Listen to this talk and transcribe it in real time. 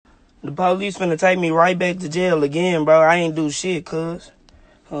The police finna take me right back to jail again, bro. I ain't do shit, cuz.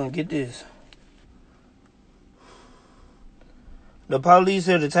 Hold on, get this. The police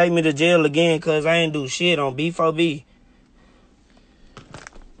here to take me to jail again, cuz I ain't do shit on B4B.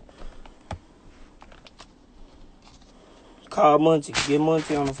 Call Muncie. Get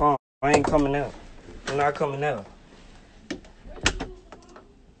Muncie on the phone. I ain't coming out. I'm not coming out.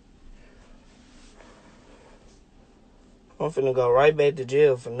 I'm finna go right back to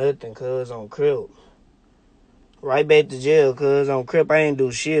jail for nothing, cuz on Crip. Right back to jail, cuz on Crip. I ain't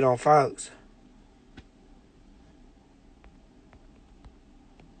do shit on Fox.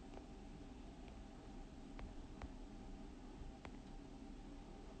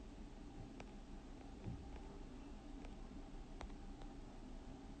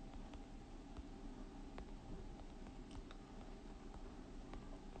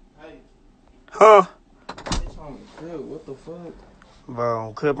 Hey. Huh? What the fuck? Bro,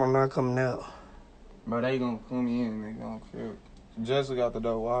 on Crip, I'm not coming out. Bro, they gonna come in, they gonna Crip. Jessica got the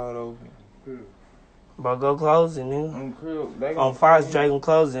door wide open. Crip. Bro, go close it, nigga. On Crip, they gonna On Fox, Drake, gonna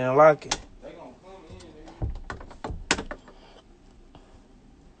close it and lock it. They gonna come in,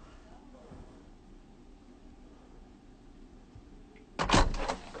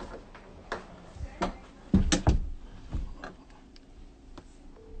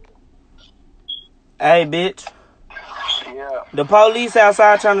 nigga. Hey, bitch. Yeah. The police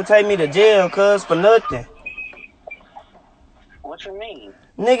outside trying to take me to jail, cuz, for nothing. What you mean?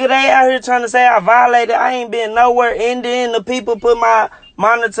 Nigga, they out here trying to say I violated. I ain't been nowhere. And then the people put my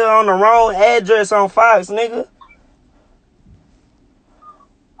monitor on the wrong address on Fox, nigga.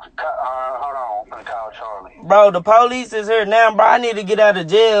 Hold on. I'm gonna call Charlie. Bro, the police is here now, bro. I need to get out of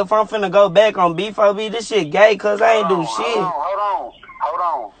jail if I'm finna go back on B4B. This shit gay, cuz I ain't do shit. Hold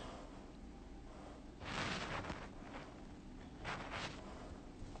on.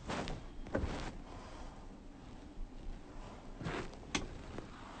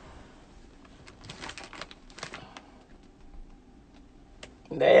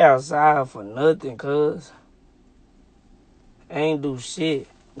 They outside for nothing, cuz. Ain't do shit.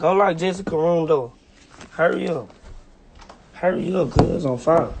 Go lock Jessica room, though. Hurry up. Hurry up, cuz, on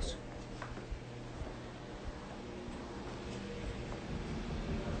Fox.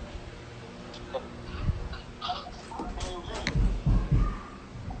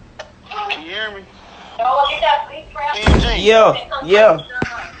 Can you hear me? PMG. Yeah.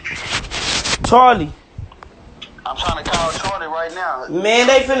 Charlie. I'm trying to call Charlie right now. Man,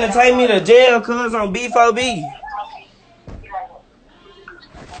 they finna take me to jail, cuz, on B4B.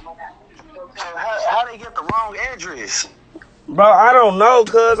 How they get the wrong address? Bro, I don't know,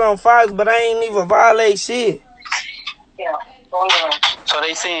 cuz, on Fox, but I ain't even violate shit. Yeah. So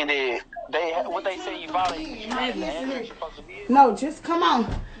they saying that what they say you violated? No, just come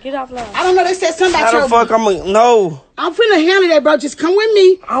on. Get off line. I don't know. They said something about How the fuck I'm no. I'm finna handle that, bro. Just come with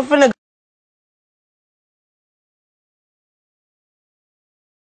me. I'm finna